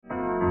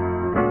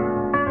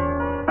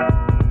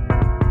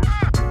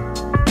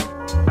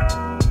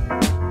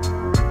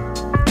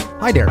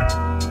Hi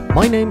there,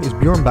 my name is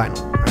Bjorn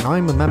Bijnel and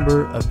I'm a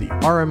member of the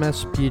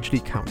RMS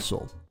PhD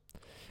Council.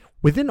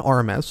 Within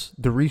RMS,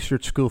 the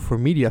Research School for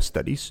Media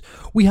Studies,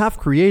 we have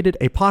created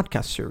a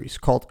podcast series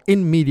called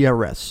In Media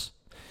Res.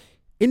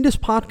 In this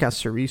podcast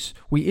series,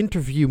 we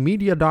interview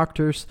media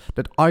doctors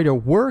that either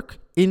work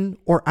in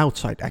or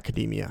outside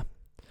academia.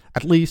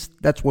 At least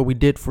that's what we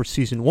did for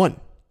Season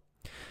 1.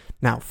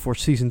 Now, for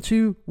Season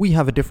 2, we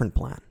have a different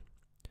plan.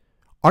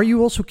 Are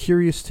you also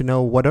curious to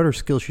know what other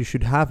skills you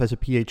should have as a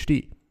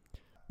PhD?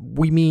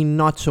 We mean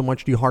not so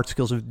much the hard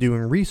skills of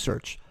doing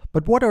research,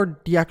 but what are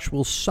the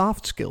actual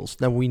soft skills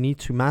that we need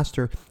to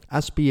master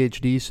as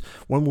PhDs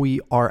when we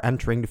are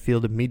entering the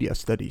field of media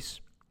studies?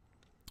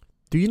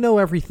 Do you know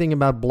everything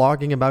about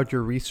blogging about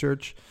your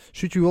research?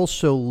 Should you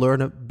also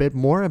learn a bit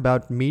more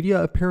about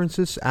media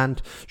appearances,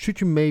 and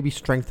should you maybe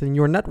strengthen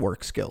your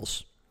network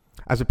skills?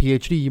 As a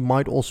PhD, you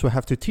might also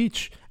have to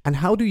teach, and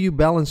how do you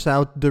balance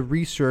out the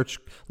research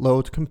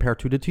load compared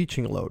to the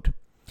teaching load?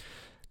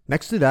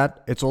 Next to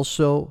that, it's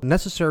also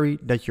necessary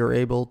that you're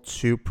able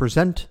to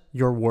present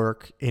your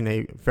work in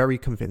a very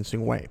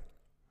convincing way.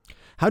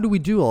 How do we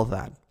do all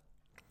that?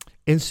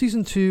 In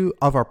Season 2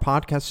 of our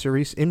podcast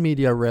series, In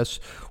Media Res,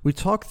 we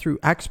talk through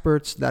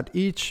experts that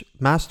each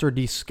master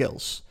these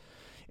skills.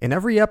 In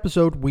every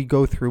episode, we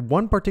go through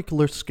one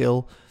particular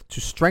skill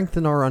to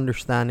strengthen our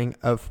understanding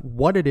of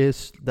what it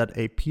is that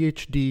a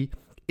PhD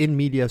in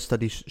media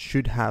studies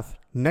should have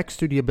next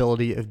to the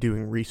ability of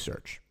doing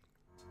research.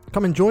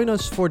 Come and join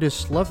us for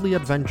this lovely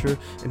adventure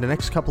in the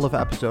next couple of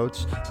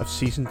episodes of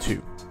Season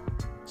 2.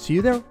 See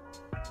you there!